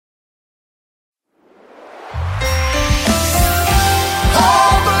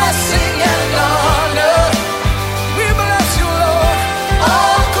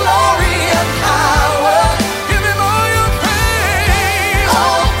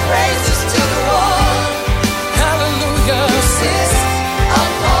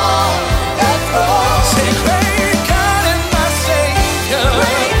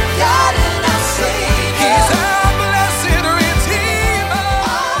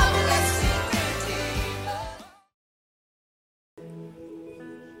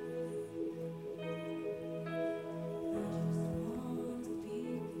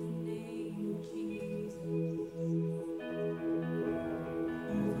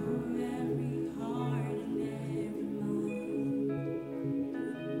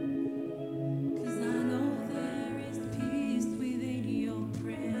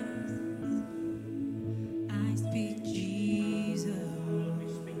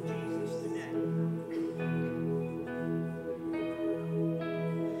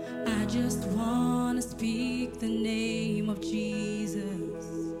just wanna speak the name of Jesus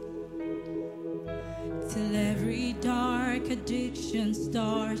till every dark addiction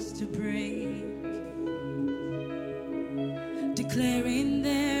starts to break, declaring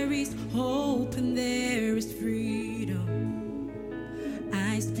there is hope and there is freedom.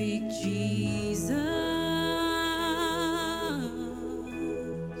 I speak Jesus.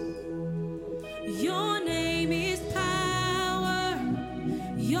 Your name is power.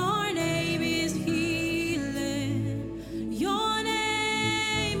 Your name is healing. Your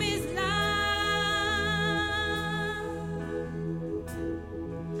name is life.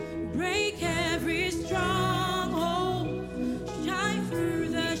 Break every stronghold. Shine through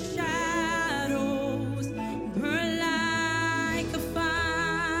the shadows. Burn like a fire.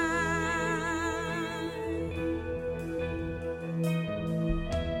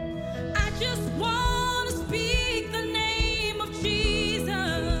 I just want to speak the name of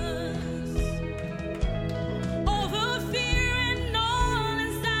Jesus over fear and all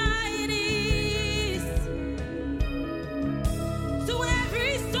anxieties, to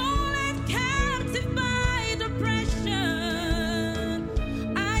every soul that's captive by depression.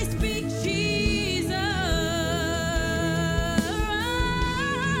 I speak Jesus.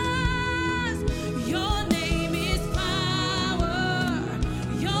 Your name is power.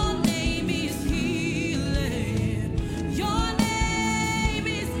 Your name is healing. Your name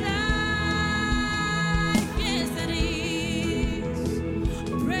is life. Yes, it is.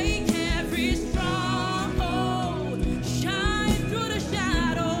 Break every stronghold. Shine through the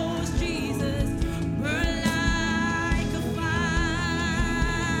shadows, Jesus. Burn like a fire.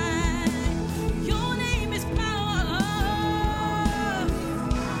 Your name is power.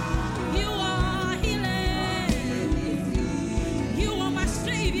 You are healing. You are my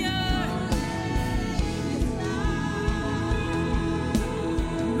Savior.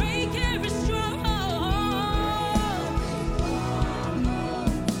 Break every stronghold.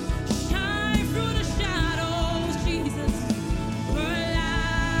 Shine through the shadows, Jesus. Burn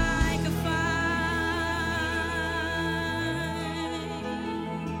like a fire.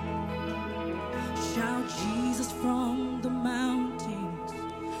 Shout Jesus from the mountains,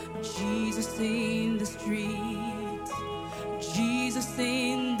 Jesus in the streets, Jesus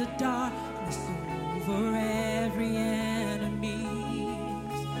in the darkness over every enemy.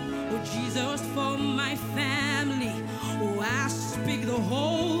 Oh, Jesus for my family. Oh, I speak the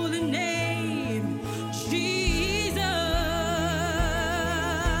holy name, Jesus.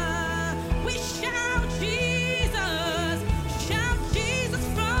 We shout Jesus. Shout Jesus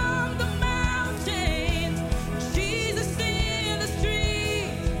from the mountains, Jesus in the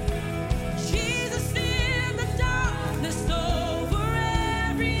streets, Jesus in the darkness over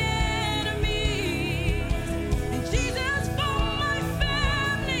every enemy. And Jesus for my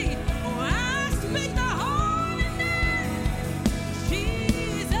family. Oh, I speak the holy name,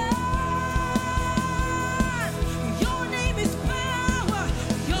 Jesus. Your name is power.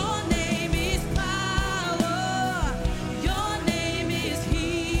 Your name is power. Your name is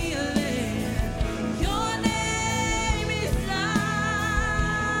healing. Your name is life.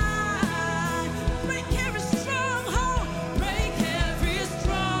 Break every stronghold. Break every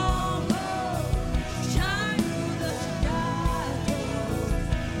stronghold. Shine through the shadows.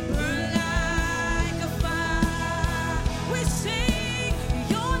 Burn like a fire. We sing.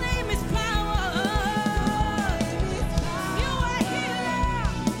 Your name is power. You are healer.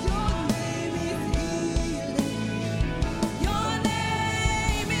 Your name is healing. Your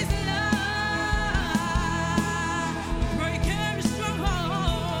name is life. Break every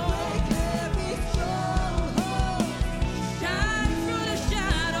stronghold. Shine through the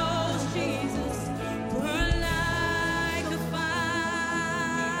shadows, Jesus. Burn like a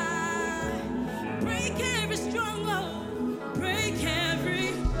fire. Break every stronghold. Break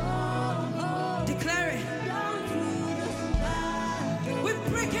every. Declare it. We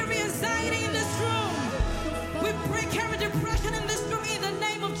break every anxiety in this room. We break every depression in this room in the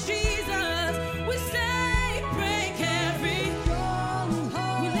name of Jesus. We say, break every.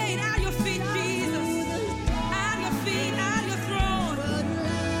 We lay it at your feet, Jesus. At your feet, at your throne.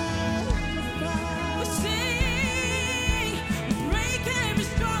 We sing, break every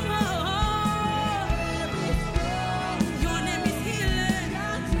stronghold. Your name is healing.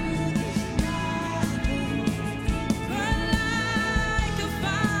 Burn like a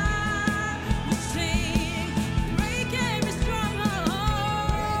fire. We sing, break every stronghold.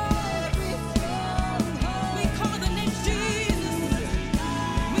 We call the name Jesus.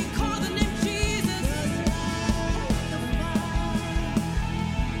 We call the name Jesus.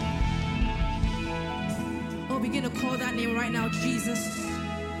 Oh, begin to call that name right now, Jesus.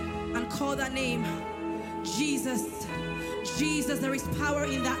 And call that name, Jesus. Jesus, there is power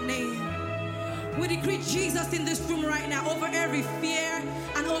in that name. We decree Jesus in this room right now over every fear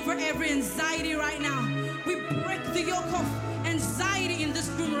and over every anxiety right now. We break the yoke of anxiety in this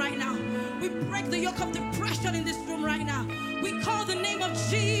room right now. We break the yoke of depression in this room right now. We call the name of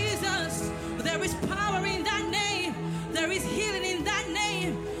Jesus. There is power in that name. There is healing in that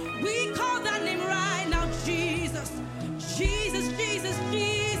name. We call that name right now, Jesus. Jesus, Jesus,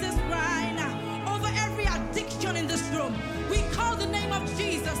 Jesus right now. Over every addiction in this room. We call the name of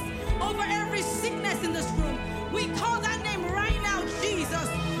Jesus. Over every sickness in this room. We call that name right now, Jesus.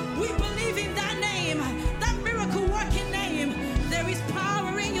 We believe in that name, that miracle working name. There is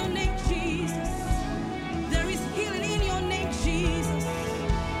power in your name, Jesus. There is healing in your name, Jesus.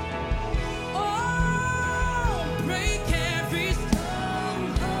 Oh, break every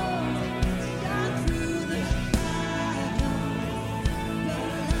stronghold, shine through the shadows.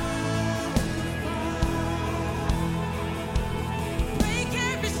 Break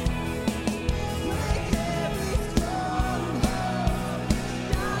every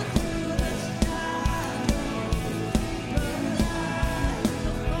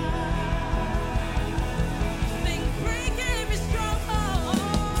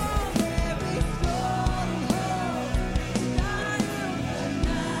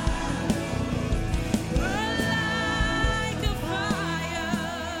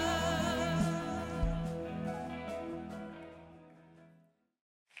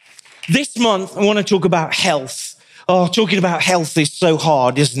This month, I want to talk about health. Oh, talking about health is so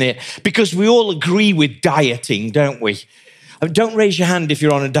hard, isn't it? Because we all agree with dieting, don't we? Don't raise your hand if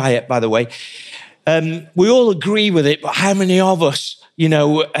you're on a diet, by the way. We all agree with it, but how many of us,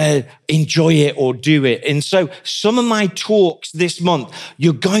 enjoy it or do it? And so some of my talks this month,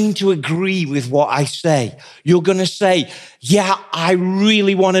 you're going to agree with what I say. You're going to say, yeah, I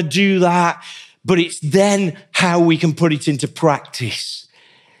really want to do that, but it's then how we can put it into practice.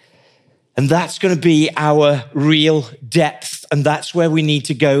 And that's going to be our real depth. And that's where we need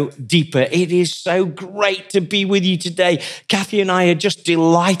to go deeper. It is so great to be with you today. Kathy and I are just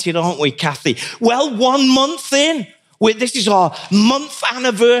delighted, aren't we, Kathy? Well, 1 month in, this is our month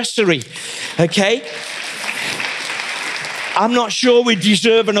anniversary, okay? I'm not sure we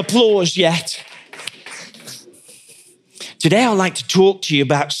deserve an applause yet. Today, I'd like to talk to you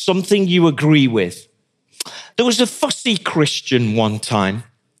about something you agree with. There was a fussy Christian one time.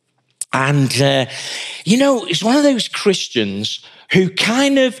 And, it's one of those Christians who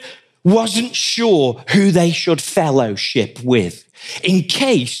kind of wasn't sure who they should fellowship with in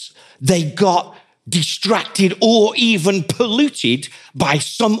case they got distracted or even polluted by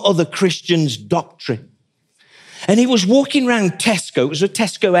some other Christian's doctrine. And he was walking around Tesco. It was a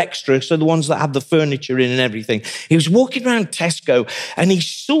Tesco Extra, so the ones that have the furniture in and everything. He was walking around Tesco and he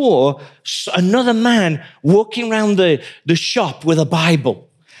saw another man walking around the shop with a Bible.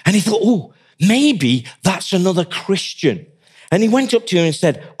 And he thought, oh, maybe that's another Christian. And he went up to him and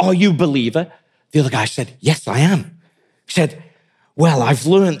said, are you a believer? The other guy said, yes, I am. He said, well, I've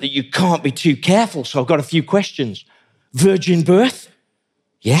learned that you can't be too careful, so I've got a few questions. Virgin birth?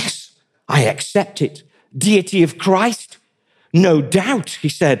 Yes, I accept it. Deity of Christ? No doubt, he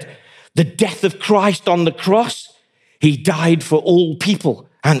said. The death of Christ on the cross? He died for all people,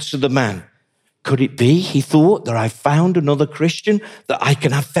 answered the man. Could it be, he thought, that I found another Christian that I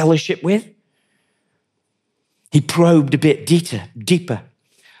can have fellowship with? He probed a bit deeper.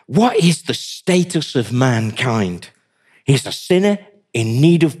 What is the status of mankind? He's a sinner in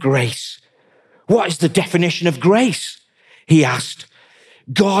need of grace. What is the definition of grace? He asked.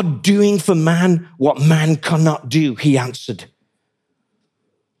 God doing for man what man cannot do, he answered.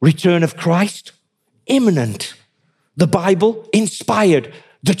 Return of Christ? Imminent. The Bible? Inspired.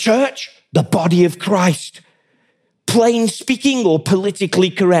 The church? The body of Christ. Plain speaking or politically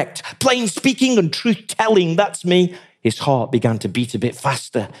correct? Plain speaking and truth-telling, that's me. His heart began to beat a bit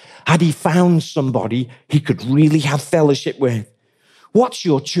faster. Had he found somebody he could really have fellowship with? What's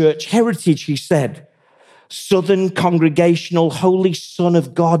your church heritage, he said. Southern Congregational Holy Son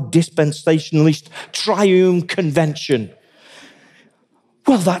of God Dispensationalist Triune Convention.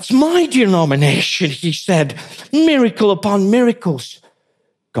 Well, that's my denomination, he said. Miracle upon miracles.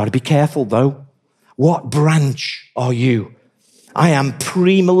 Got to be careful, though. What branch are you? I am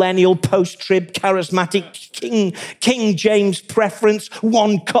premillennial, post-trib, charismatic, King James preference,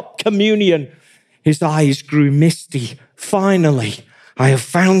 one cup communion. His eyes grew misty. Finally, I have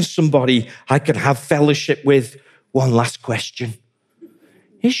found somebody I can have fellowship with. One last question.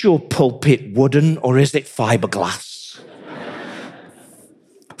 Is your pulpit wooden or is it fiberglass?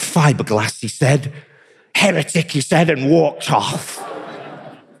 Fiberglass, he said. Heretic, he said, and walked off.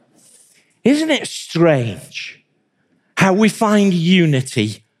 Isn't it strange how we find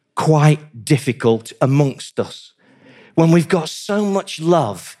unity quite difficult amongst us when we've got so much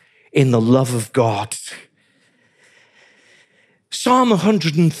love in the love of God? Psalm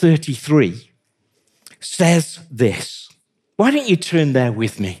 133 says this. Why don't you turn there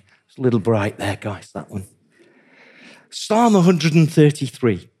with me? It's a little bright there, guys, that one. Psalm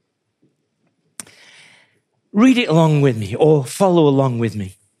 133. Read it along with me or follow along with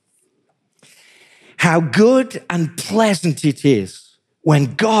me. How good and pleasant it is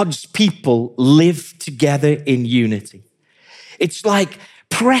when God's people live together in unity. It's like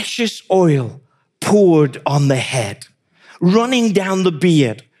precious oil poured on the head, running down the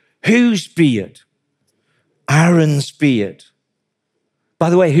beard. Whose beard? Aaron's beard. By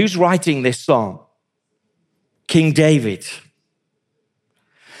the way, who's writing this psalm? King David.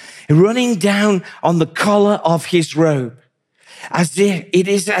 Running down on the collar of his robe, as if it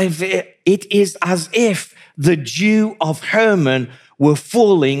is as if the dew of Hermon were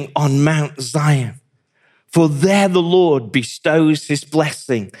falling on Mount Zion. For there the Lord bestows his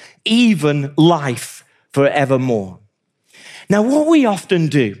blessing, even life forevermore. Now, what we often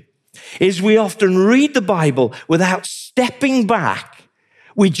do is we often read the Bible without stepping back.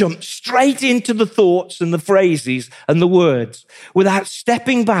 We jump straight into the thoughts and the phrases and the words without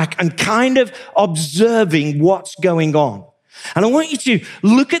stepping back and kind of observing what's going on. And I want you to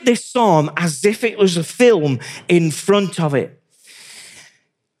look at this psalm as if it was a film in front of it.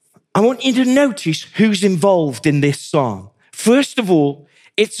 I want you to notice who's involved in this psalm. First of all,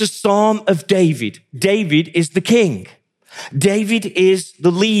 it's a psalm of David. David is the king. David is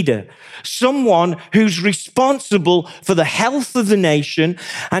the leader, someone who's responsible for the health of the nation,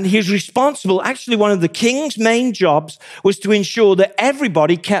 and he's responsible, actually one of the king's main jobs was to ensure that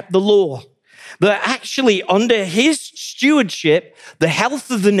everybody kept the law. That actually under his stewardship, the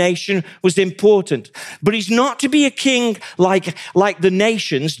health of the nation was important. But he's not to be a king like the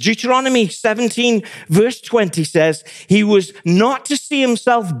nations. Deuteronomy 17 verse 20 says he was not to see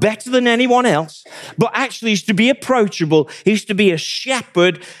himself better than anyone else, but actually he's to be approachable. He's to be a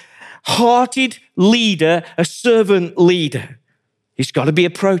shepherd-hearted leader, a servant leader. He's got to be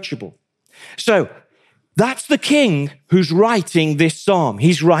approachable. So that's the king who's writing this psalm.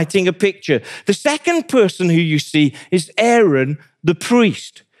 He's writing a picture. The second person who you see is Aaron, the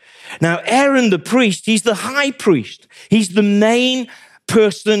priest. Now, Aaron, the priest, he's the high priest. He's the main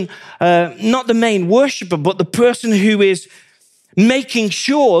person, not the main worshiper, but the person who is making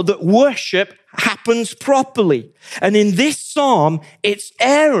sure that worship happens properly. And in this psalm, it's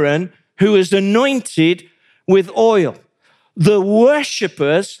Aaron who is anointed with oil. The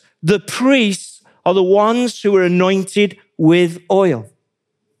worshipers, the priests, are the ones who are anointed with oil.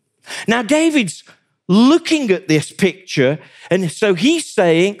 Now, David's looking at this picture, and so he's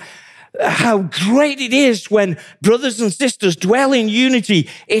saying how great it is when brothers and sisters dwell in unity.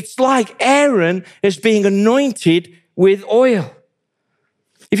 It's like Aaron is being anointed with oil.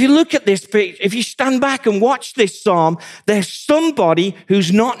 If you look at this picture, if you stand back and watch this psalm, there's somebody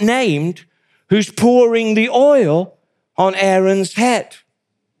who's not named who's pouring the oil on Aaron's head.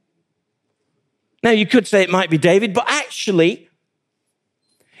 Now, you could say it might be David, but actually,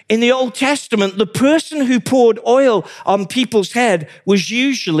 in the Old Testament, the person who poured oil on people's head was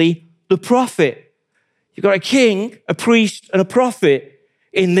usually the prophet. You've got a king, a priest, and a prophet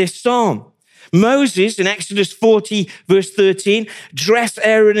in this psalm. Moses, in Exodus 40, verse 13, dress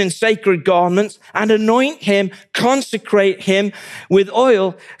Aaron in sacred garments and anoint him, consecrate him with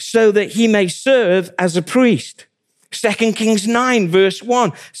oil so that he may serve as a priest. 2 Kings 9 verse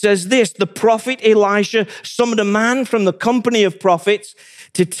 1 says this, the prophet Elisha summoned a man from the company of prophets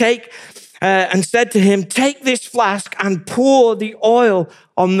to take and said to him, take this flask and pour the oil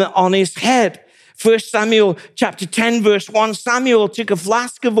on his head. 1 Samuel chapter 10 verse 1, Samuel took a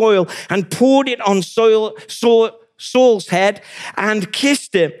flask of oil and poured it on Saul's head and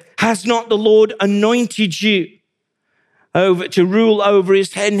kissed him. Has not the Lord anointed you to rule over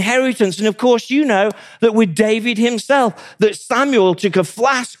his inheritance? And of course, you know that with David himself, that Samuel took a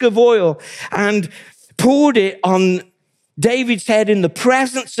flask of oil and poured it on David's head in the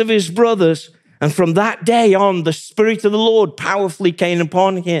presence of his brothers. And from that day on, the Spirit of the Lord powerfully came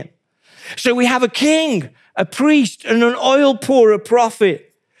upon him. So we have a king, a priest, and an oil pourer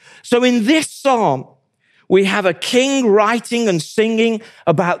prophet. So in this psalm, we have a king writing and singing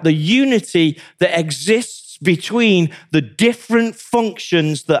about the unity that exists between the different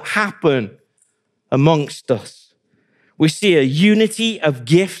functions that happen amongst us. We see a unity of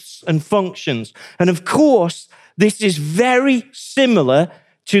gifts and functions. And of course, this is very similar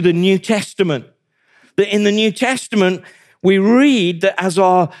to the New Testament. That in the New Testament, we read that as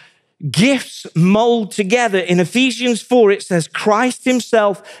our gifts mold together. In Ephesians 4, it says, Christ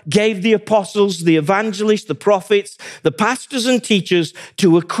himself gave the apostles, the evangelists, the prophets, the pastors and teachers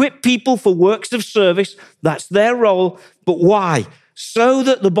to equip people for works of service. That's their role. But why? So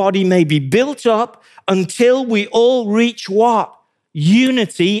that the body may be built up until we all reach what?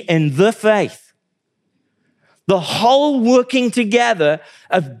 Unity in the faith. The whole working together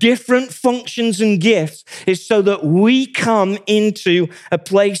of different functions and gifts is so that we come into a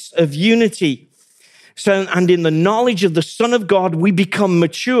place of unity. So, and in the knowledge of the Son of God, we become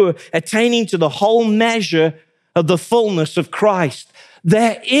mature, attaining to the whole measure of the fullness of Christ.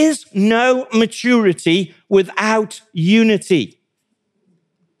 There is no maturity without unity.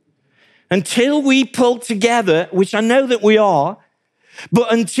 Until we pull together, which I know that we are,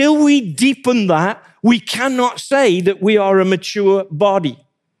 but until we deepen that, we cannot say that we are a mature body.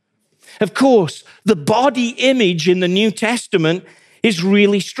 Of course, the body image in the New Testament is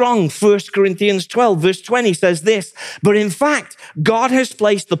really strong. 1 Corinthians 12, verse 20 says this, but in fact, God has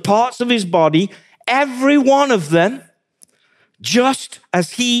placed the parts of his body, every one of them, just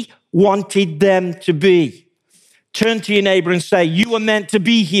as he wanted them to be. Turn to your neighbor and say, you were meant to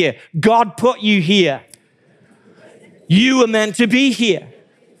be here. God put you here. You were meant to be here.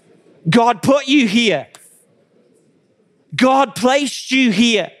 God put you here. God placed you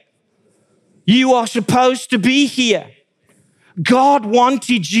here. You are supposed to be here. God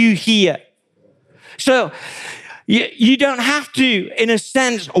wanted you here. So you don't have to, in a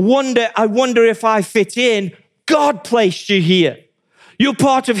sense, I wonder if I fit in. God placed you here. You're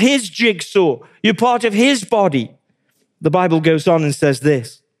part of his jigsaw. You're part of his body. The Bible goes on and says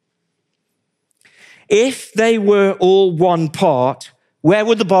this. If they were all one part, where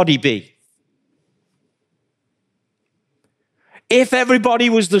would the body be? If everybody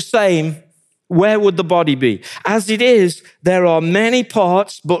was the same, where would the body be? As it is, there are many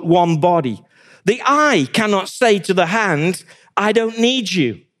parts, but one body. The eye cannot say to the hand, I don't need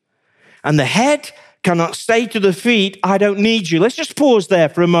you. And the head cannot say to the feet, I don't need you. Let's just pause there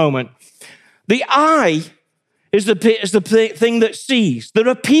for a moment. The eye is the thing that sees. There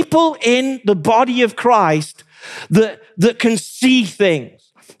are people in the body of Christ that can see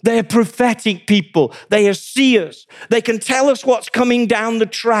things. They are prophetic people. They are seers. They can tell us what's coming down the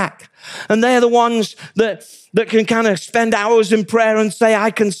track. And they're the ones that can kind of spend hours in prayer and say,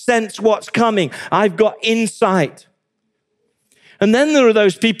 I can sense what's coming. I've got insight. And then there are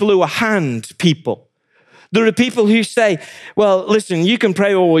those people who are hand people. There are people who say, well, listen, you can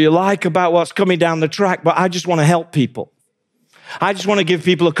pray all you like about what's coming down the track, but I just want to help people. I just want to give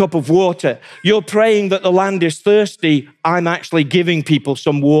people a cup of water. You're praying that the land is thirsty. I'm actually giving people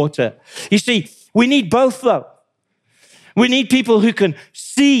some water. You see, we need both though. We need people who can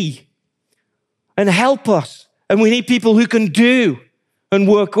see and help us. And we need people who can do and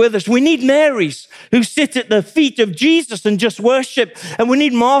work with us. We need Marys who sit at the feet of Jesus and just worship. And we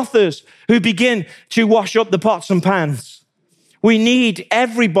need Marthas who begin to wash up the pots and pans. We need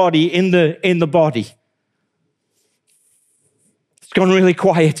everybody in the body. It's gone really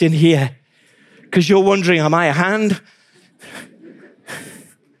quiet in here because you're wondering, am I a hand?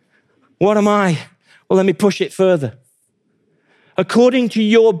 What am I? Well, let me push it further. According to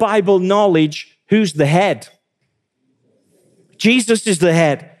your Bible knowledge, who's the head? Jesus is the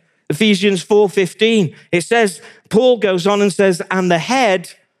head. Ephesians 4:15. It says, Paul goes on and says, and the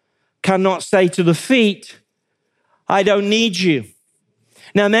head cannot say to the feet, I don't need you.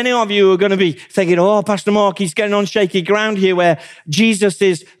 Now, many of you are going to be thinking, oh, Pastor Mark, he's getting on shaky ground here where Jesus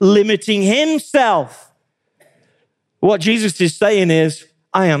is limiting himself. What Jesus is saying is,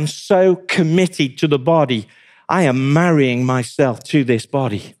 I am so committed to the body. I am marrying myself to this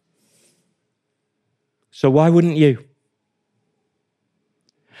body. So why wouldn't you?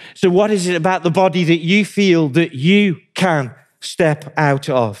 So what is it about the body that you feel that you can step out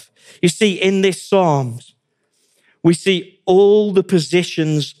of? You see, in this Psalms, we see all the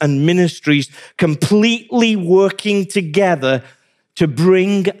positions and ministries completely working together to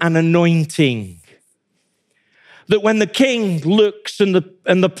bring an anointing. That when the king looks and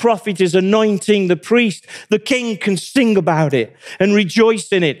the prophet is anointing the priest, the king can sing about it and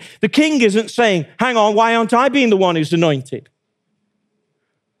rejoice in it. The king isn't saying, hang on, why aren't I being the one who's anointed?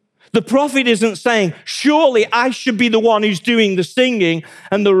 The prophet isn't saying, surely I should be the one who's doing the singing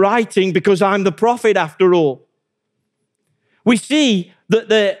and the writing because I'm the prophet after all. We see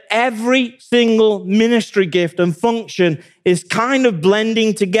that every single ministry gift and function is kind of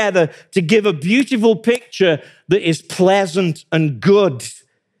blending together to give a beautiful picture that is pleasant and good,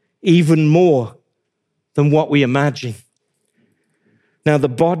 even more than what we imagine.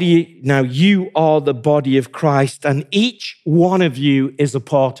 Now you are the body of Christ, and each one of you is a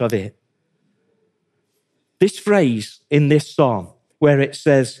part of it. This phrase in this psalm, where it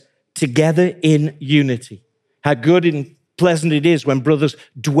says, together in unity, how good and pleasant it is when brothers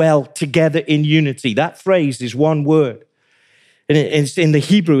dwell together in unity. That phrase is one word. And it's in the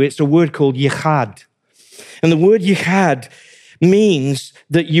Hebrew, it's a word called yichad. And the word yichad means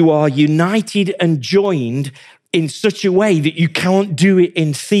that you are united and joined in such a way that you can't do it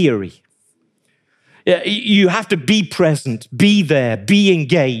in theory. You have to be present, be there, be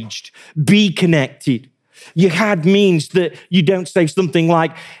engaged, be connected. Yichad means that you don't say something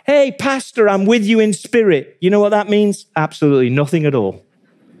like, hey, pastor, I'm with you in spirit. You know what that means? Absolutely nothing at all.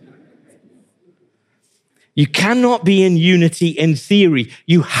 You cannot be in unity in theory.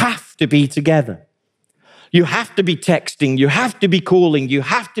 You have to be together. You have to be texting. You have to be calling. You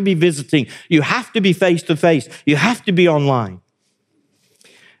have to be visiting. You have to be face to face. You have to be online.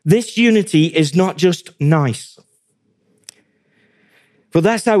 This unity is not just nice. But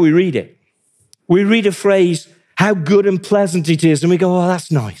that's how we read it. We read a phrase, how good and pleasant it is, and we go, oh, that's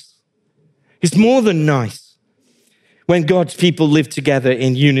nice. It's more than nice when God's people live together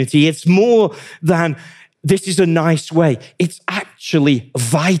in unity. It's more than this is a nice way. It's actually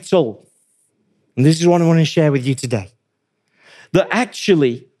vital. And this is what I want to share with you today. That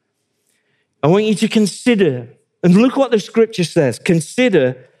actually, I want you to consider, and look what the scripture says,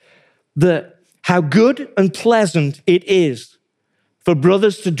 consider that how good and pleasant it is for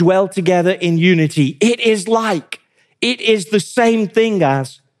brothers to dwell together in unity. It is the same thing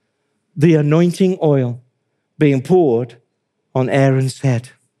as the anointing oil being poured on Aaron's head.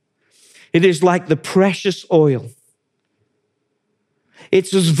 It is like the precious oil.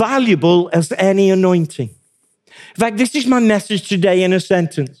 It's as valuable as any anointing. In fact, this is my message today in a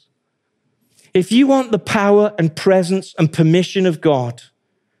sentence. If you want the power and presence and permission of God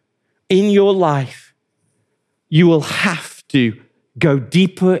in your life, you will have to go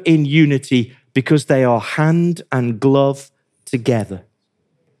deeper in unity because they are hand and glove together.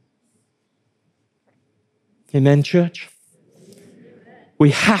 Amen, church?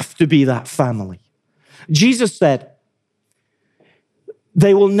 We have to be that family. Jesus said,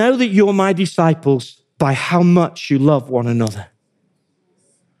 they will know that you're my disciples by how much you love one another.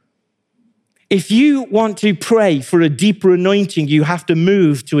 If you want to pray for a deeper anointing, you have to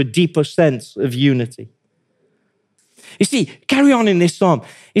move to a deeper sense of unity. You see, carry on in this psalm.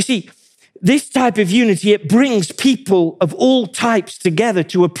 You see, this type of unity, it brings people of all types together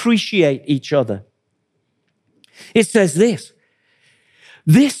to appreciate each other. It says this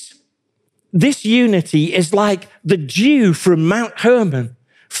unity is like the dew from Mount Hermon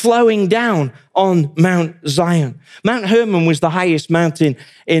flowing down on Mount Zion. Mount Hermon was the highest mountain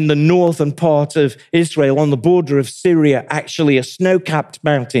in the northern part of Israel on the border of Syria, actually a snow-capped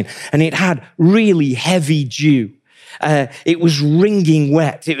mountain, and it had really heavy dew. It was wringing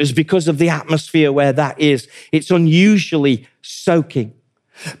wet. It was because of the atmosphere where that is. It's unusually soaking.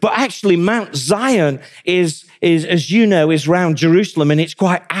 But actually, Mount Zion is, as you know, is around Jerusalem, and it's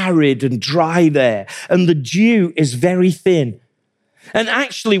quite arid and dry there. And the dew is very thin. And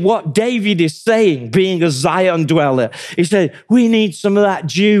actually, what David is saying, being a Zion dweller, he said, we need some of that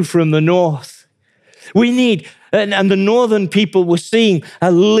dew from the north. We need, and the northern people were seeing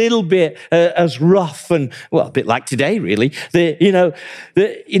a little bit as rough and, well, a bit like today, really. And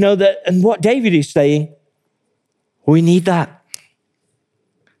what David is saying, we need that.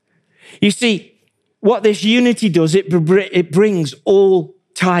 You see, what this unity does, it brings all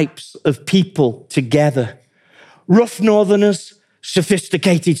types of people together. Rough northerners,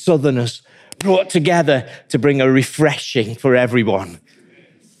 sophisticated southerners, brought together to bring a refreshing for everyone.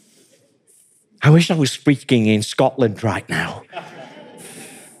 I wish I was speaking in Scotland right now.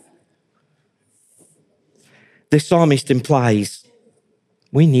 The psalmist implies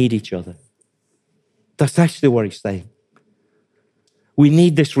we need each other. That's actually what he's saying. We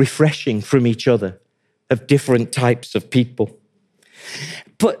need this refreshing from each other of different types of people.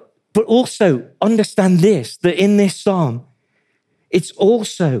 But also understand this, that in this psalm, it's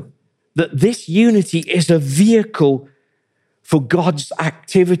also that this unity is a vehicle for God's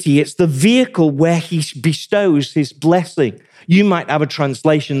activity. It's the vehicle where he bestows his blessing. You might have a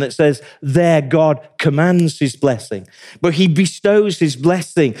translation that says, there God commands his blessing. But he bestows his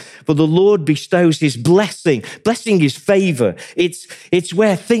blessing, for the Lord bestows his blessing. Blessing is favor. It's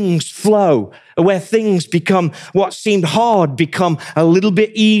where things flow, where things become, what seemed hard become a little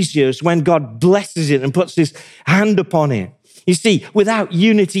bit easier. It's when God blesses it and puts his hand upon it. You see, without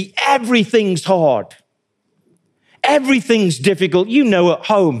unity, everything's hard. Everything's difficult. You know, at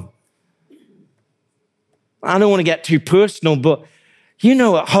home. I don't want to get too personal, but, You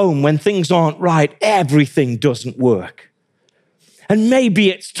know, at home, when things aren't right, everything doesn't work. And maybe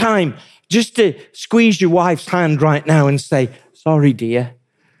it's time just to squeeze your wife's hand right now and say, sorry, dear.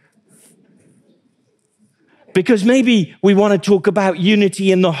 Because maybe we want to talk about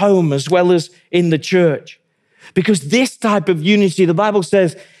unity in the home as well as in the church. Because this type of unity, the Bible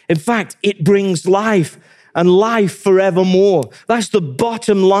says, in fact, it brings life and life forevermore. That's the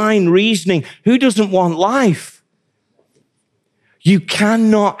bottom line reasoning. Who doesn't want life? You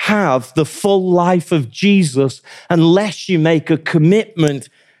cannot have the full life of Jesus unless you make a commitment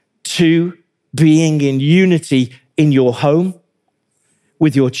to being in unity in your home,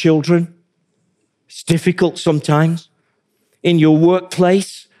 with your children. It's difficult sometimes. In your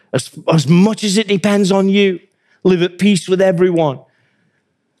workplace, as much as it depends on you, live at peace with everyone.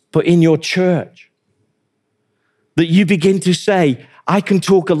 But in your church, that you begin to say, I can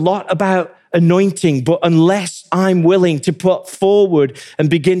talk a lot about anointing, but unless I'm willing to put forward and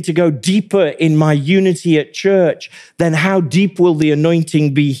begin to go deeper in my unity at church, then how deep will the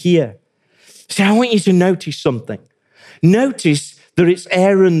anointing be here? See, I want you to notice something. Notice that it's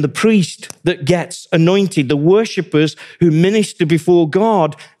Aaron the priest that gets anointed. The worshipers who minister before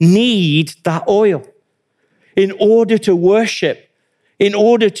God need that oil in order to worship, in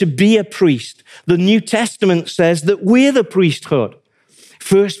order to be a priest. The New Testament says that we're the priesthood.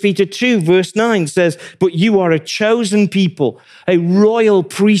 1 Peter 2 verse 9 says, but you are a chosen people, a royal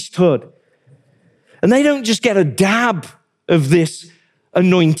priesthood. And they don't just get a dab of this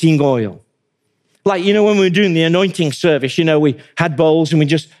anointing oil. Like, you know, when we were doing the anointing service, you know, we had bowls and we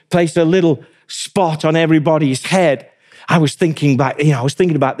just placed a little spot on everybody's head. I was thinking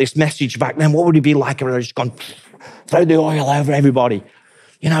about this message back then. What would it be like if I just gone, throw the oil over everybody?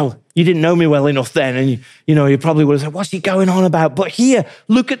 You know, you didn't know me well enough then. And, you probably would have said, what's he going on about? But here,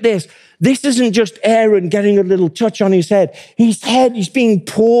 look at this. This isn't just Aaron getting a little touch on his head. His head is being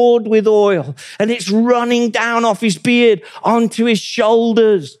poured with oil and it's running down off his beard onto his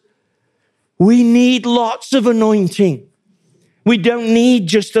shoulders. We need lots of anointing. We don't need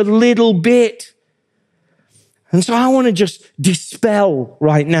just a little bit. And so I want to just dispel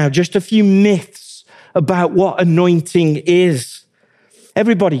right now just a few myths about what anointing is.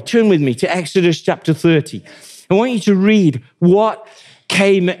 Everybody, turn with me to Exodus chapter 30. I want you to read what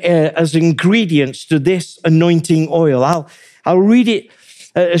came as ingredients to this anointing oil. I'll read it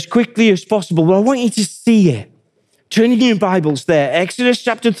as quickly as possible, but I want you to see it. Turn in your Bibles there. Exodus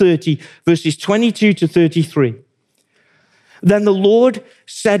chapter 30, verses 22 to 33. Then the Lord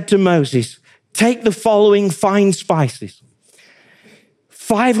said to Moses, take the following fine spices,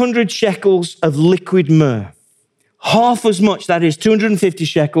 500 shekels of liquid myrrh, half as much, that is 250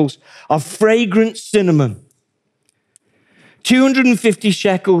 shekels, of fragrant cinnamon, 250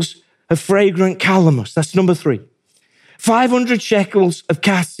 shekels of fragrant calamus, that's number 3, 500 shekels of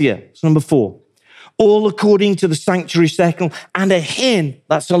cassia, that's number 4, all according to the sanctuary shekel, and a hin,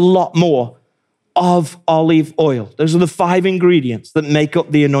 that's a lot more, of olive oil. Those are the 5 ingredients that make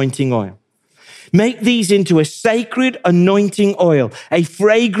up the anointing oil. Make these into a sacred anointing oil, a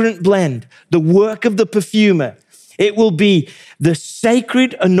fragrant blend, the work of the perfumer. It will be the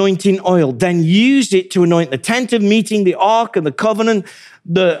sacred anointing oil. Then use it to anoint the tent of meeting, the ark and the covenant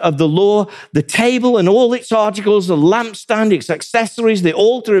of the law, the table and all its articles, the lampstand, its accessories, the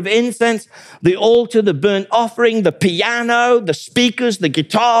altar of incense, the altar, the burnt offering, the piano, the speakers, the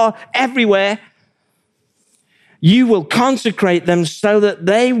guitar, everywhere. You will consecrate them so that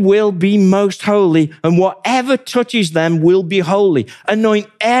they will be most holy, and whatever touches them will be holy. Anoint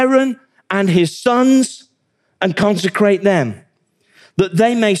Aaron and his sons and consecrate them, that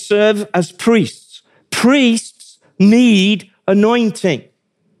they may serve as priests. Priests need anointing.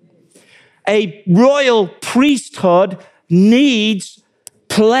 A royal priesthood needs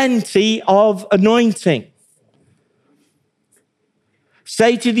plenty of anointing.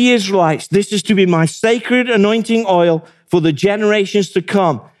 Say to the Israelites, this is to be my sacred anointing oil for the generations to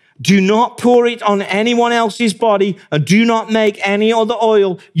come. Do not pour it on anyone else's body, and do not make any other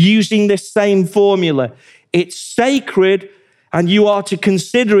oil using this same formula. It's sacred, and you are to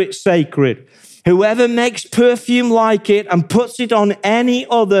consider it sacred. Whoever makes perfume like it and puts it on any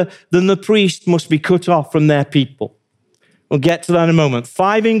other than the priest must be cut off from their people. We'll get to that in a moment.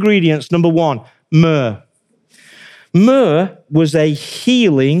 5 ingredients. Number 1, myrrh. Myrrh was a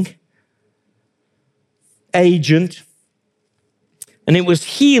healing agent, and it was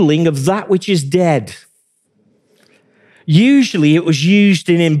healing of that which is dead. Usually it was used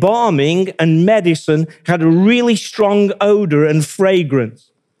in embalming and medicine, had a really strong odor and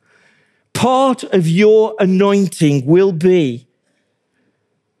fragrance. Part of your anointing will be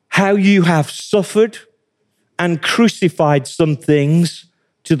how you have suffered and crucified some things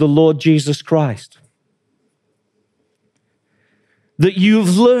to the Lord Jesus Christ. That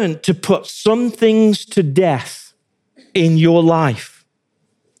you've learned to put some things to death in your life.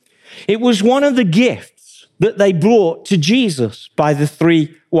 It was one of the gifts that they brought to Jesus by the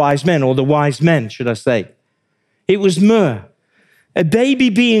three wise men, or the wise men, should I say. It was myrrh. A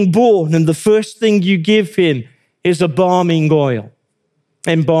baby being born, and the first thing you give him is embalming oil.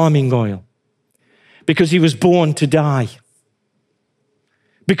 Because he was born to die.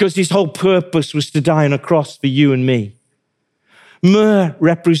 Because his whole purpose was to die on a cross for you and me. Myrrh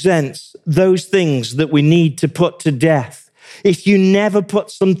represents those things that we need to put to death. If you never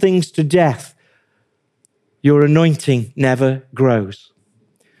put some things to death, your anointing never grows.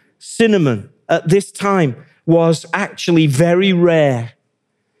 Cinnamon at this time was actually very rare.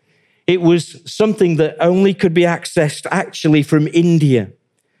 It was something that only could be accessed actually from India.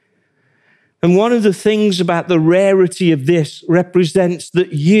 And one of the things about the rarity of this represents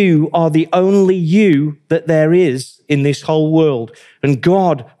that you are the only you that there is in this whole world. And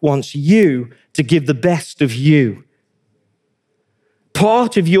God wants you to give the best of you.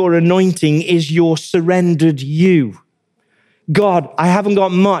 Part of your anointing is your surrendered you. God, I haven't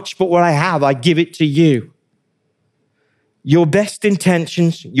got much, but what I have, I give it to you. Your best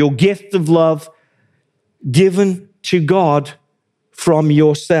intentions, your gift of love, given to God from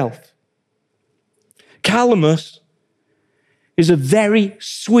yourself. Calamus is a very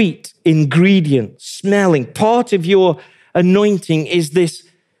sweet ingredient, smelling. Part of your anointing is this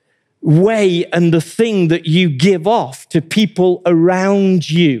way and the thing that you give off to people around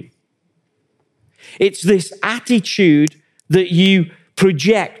you. It's this attitude that you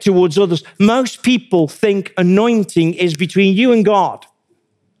project towards others. Most people think anointing is between you and God.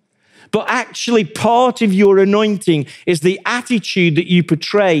 But actually, part of your anointing is the attitude that you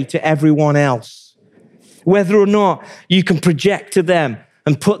portray to everyone else. Whether or not you can project to them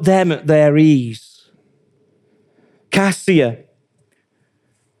and put them at their ease. Cassia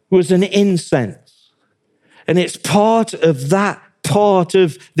was an incense. And it's part of that part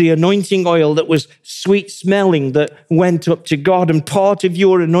of the anointing oil that was sweet smelling that went up to God. And part of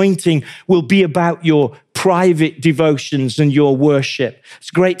your anointing will be about your private devotions and your worship.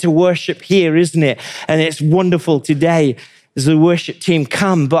 It's great to worship here, isn't it? And it's wonderful today as the worship team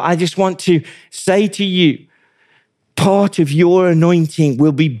come. But I just want to say to you, part of your anointing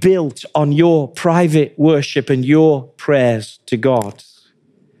will be built on your private worship and your prayers to God.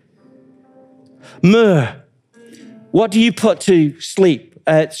 Myrrh. What do you put to sleep?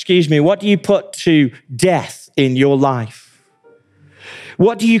 What do you put to death in your life?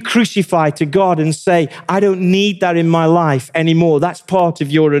 What do you crucify to God and say, I don't need that in my life anymore? That's part of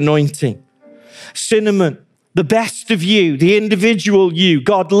your anointing. Cinnamon, the best of you, the individual you.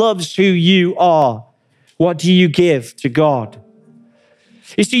 God loves who you are. What do you give to God?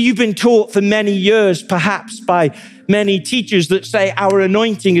 You see, you've been taught for many years, perhaps by many teachers, that say our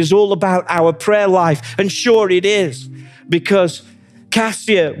anointing is all about our prayer life. And sure it is, because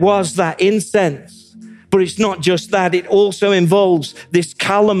cassia was that incense. But it's not just that. It also involves this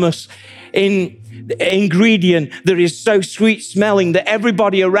calamus ingredient that is so sweet smelling that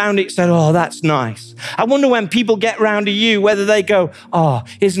everybody around it said, oh, that's nice. I wonder when people get round to you, whether they go, oh,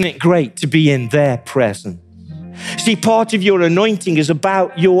 isn't it great to be in their presence? See, part of your anointing is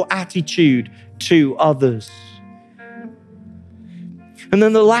about your attitude to others. And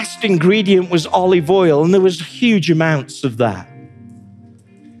then the last ingredient was olive oil, and there was huge amounts of that.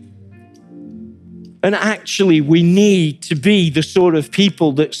 And actually, we need to be the sort of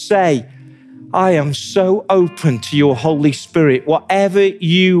people that say, I am so open to your Holy Spirit. Whatever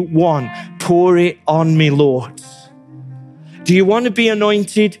you want, pour it on me, Lord. Do you want to be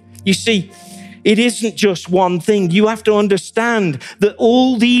anointed? You see, it isn't just one thing. You have to understand that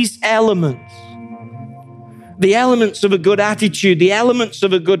all these elements, the elements of a good attitude, the elements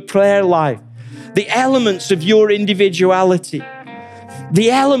of a good prayer life, the elements of your individuality, the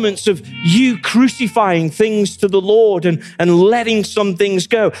elements of you crucifying things to the Lord and letting some things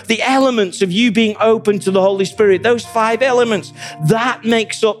go, the elements of you being open to the Holy Spirit, those 5 elements, that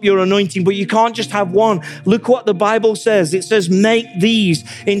makes up your anointing. But you can't just have one. Look what the Bible says. It says, make these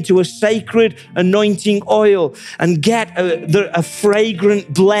into a sacred anointing oil and get a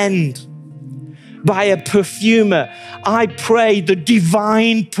fragrant blend by a perfumer. I pray the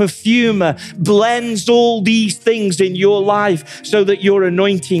divine perfumer blends all these things in your life so that your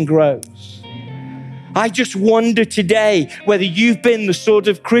anointing grows. I just wonder today whether you've been the sort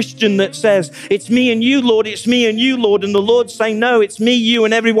of Christian that says, it's me and you, Lord, it's me and you, Lord. And the Lord's saying, no, it's me, you,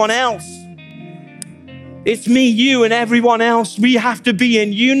 and everyone else. It's me, you, and everyone else. We have to be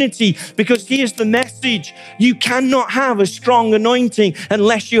in unity, because here's the message. You cannot have a strong anointing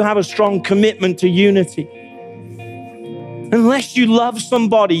unless you have a strong commitment to unity. Unless you love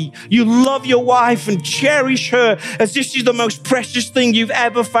somebody, you love your wife and cherish her as this is the most precious thing you've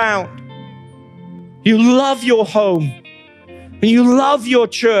ever found. You love your home, and you love your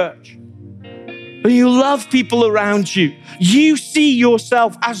church, and you love people around you. You see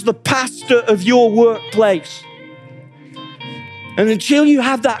yourself as the pastor of your workplace. And until you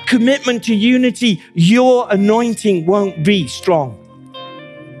have that commitment to unity, your anointing won't be strong.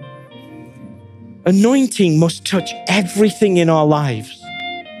 Anointing must touch everything in our lives.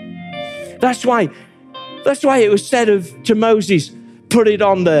 That's why it was said to Moses, put it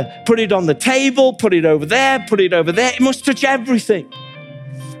on the table, put it over there, put it over there. It must touch everything.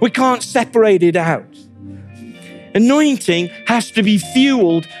 We can't separate it out. Anointing has to be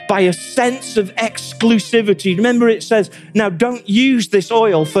fueled by a sense of exclusivity. Remember, it says, now don't use this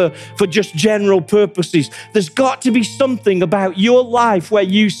oil for just general purposes. There's got to be something about your life where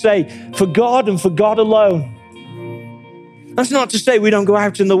you say, for God and for God alone. That's not to say we don't go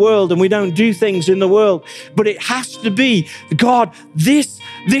out in the world and we don't do things in the world, but it has to be, God, this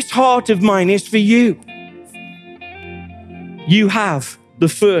heart of mine is for you. You have the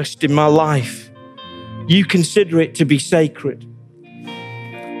first in my life. You consider it to be sacred.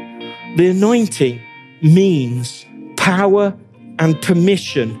 The anointing means power and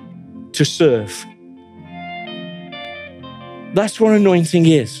permission to serve. That's what anointing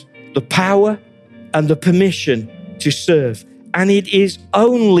is, the power and the permission to serve. And it is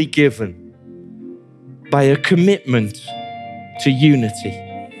only given by a commitment to unity.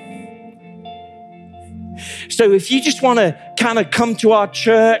 So if you just want to kind of come to our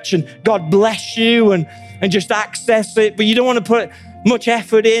church and God bless you and just access it, but you don't want to put much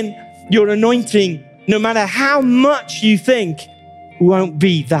effort in, your anointing, no matter how much you think, won't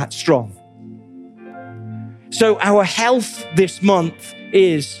be that strong. So our health this month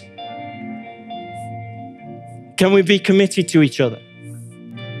is, can we be committed to each other?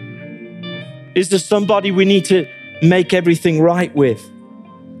 Is there somebody we need to make everything right with?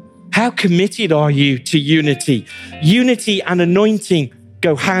 How committed are you to unity? Unity and anointing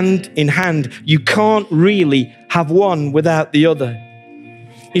go hand in hand. You can't really have one without the other.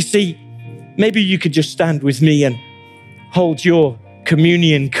 You see, maybe you could just stand with me and hold your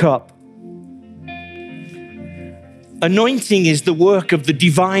communion cup. Anointing is the work of the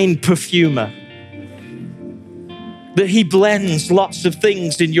divine perfumer, that he blends lots of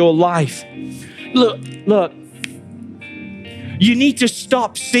things in your life. Look. You need to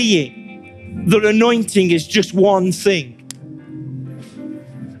stop seeing that anointing is just one thing.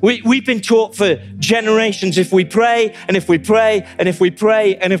 We've been taught for generations, if we pray, and if we pray, and if we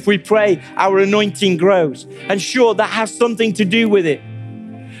pray, and if we pray, our anointing grows. And sure, that has something to do with it.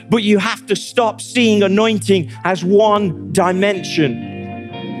 But you have to stop seeing anointing as one dimension.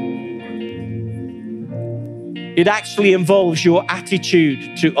 It actually involves your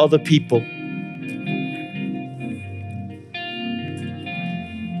attitude to other people.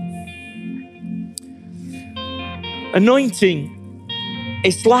 Anointing,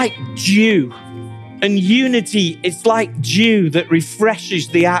 it's like dew, and unity, it's like dew that refreshes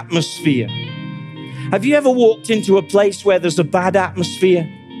the atmosphere. Have you ever walked into a place where there's a bad atmosphere?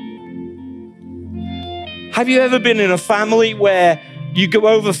 Have you ever been in a family where you go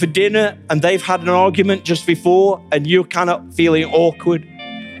over for dinner and they've had an argument just before and you're kind of feeling awkward?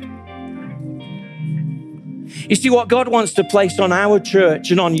 You see, what God wants to place on our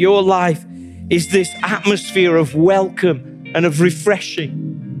church and on your life is this atmosphere of welcome and of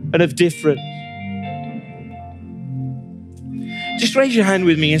refreshing and of difference. Just raise your hand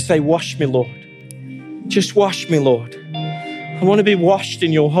with me and say, wash me, Lord. Just wash me, Lord. I want to be washed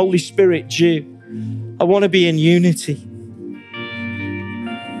in your Holy Spirit dew. I want to be in unity.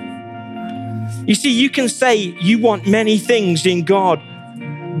 You see, you can say you want many things in God,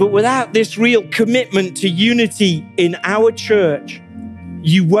 but without this real commitment to unity in our church,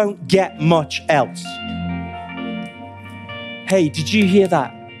 you won't get much else. Hey, did you hear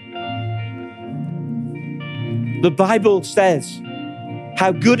that? The Bible says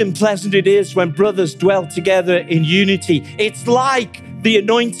how good and pleasant it is when brothers dwell together in unity. It's like the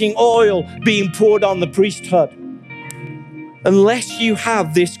anointing oil being poured on the priesthood. Unless you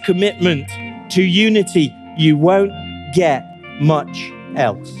have this commitment to unity, you won't get much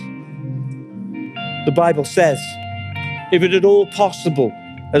else. The Bible says, if it at all possible,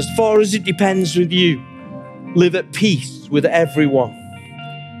 as far as it depends with you, live at peace with everyone.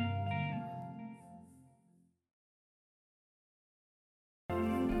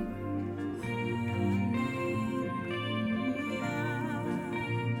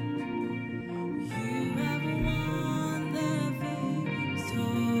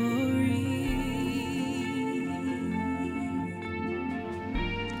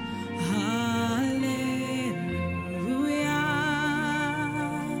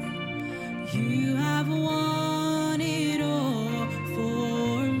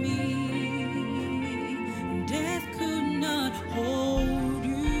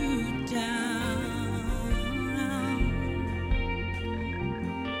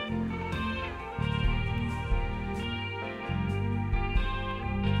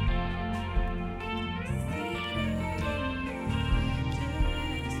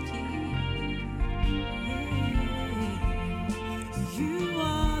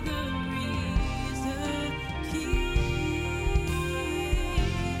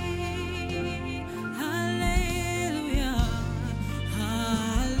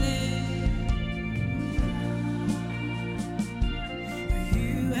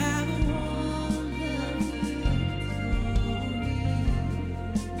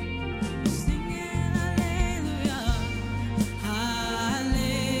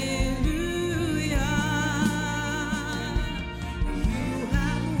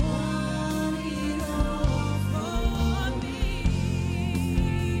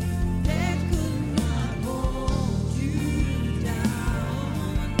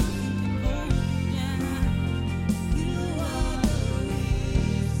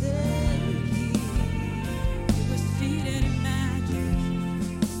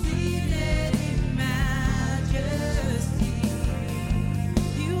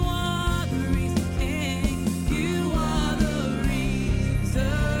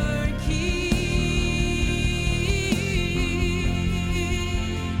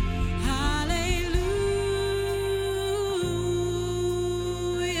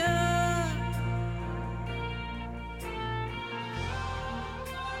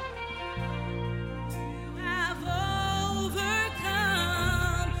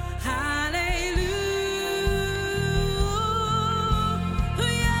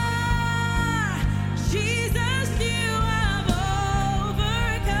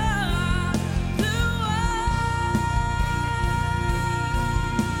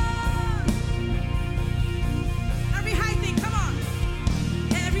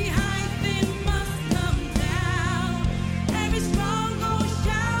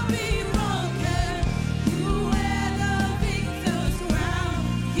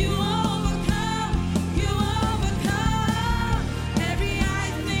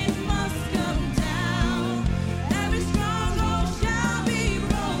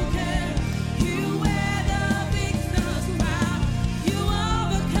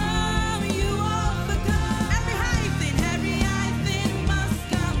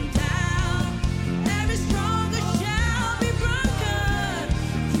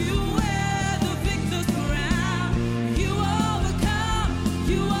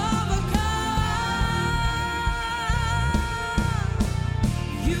 over.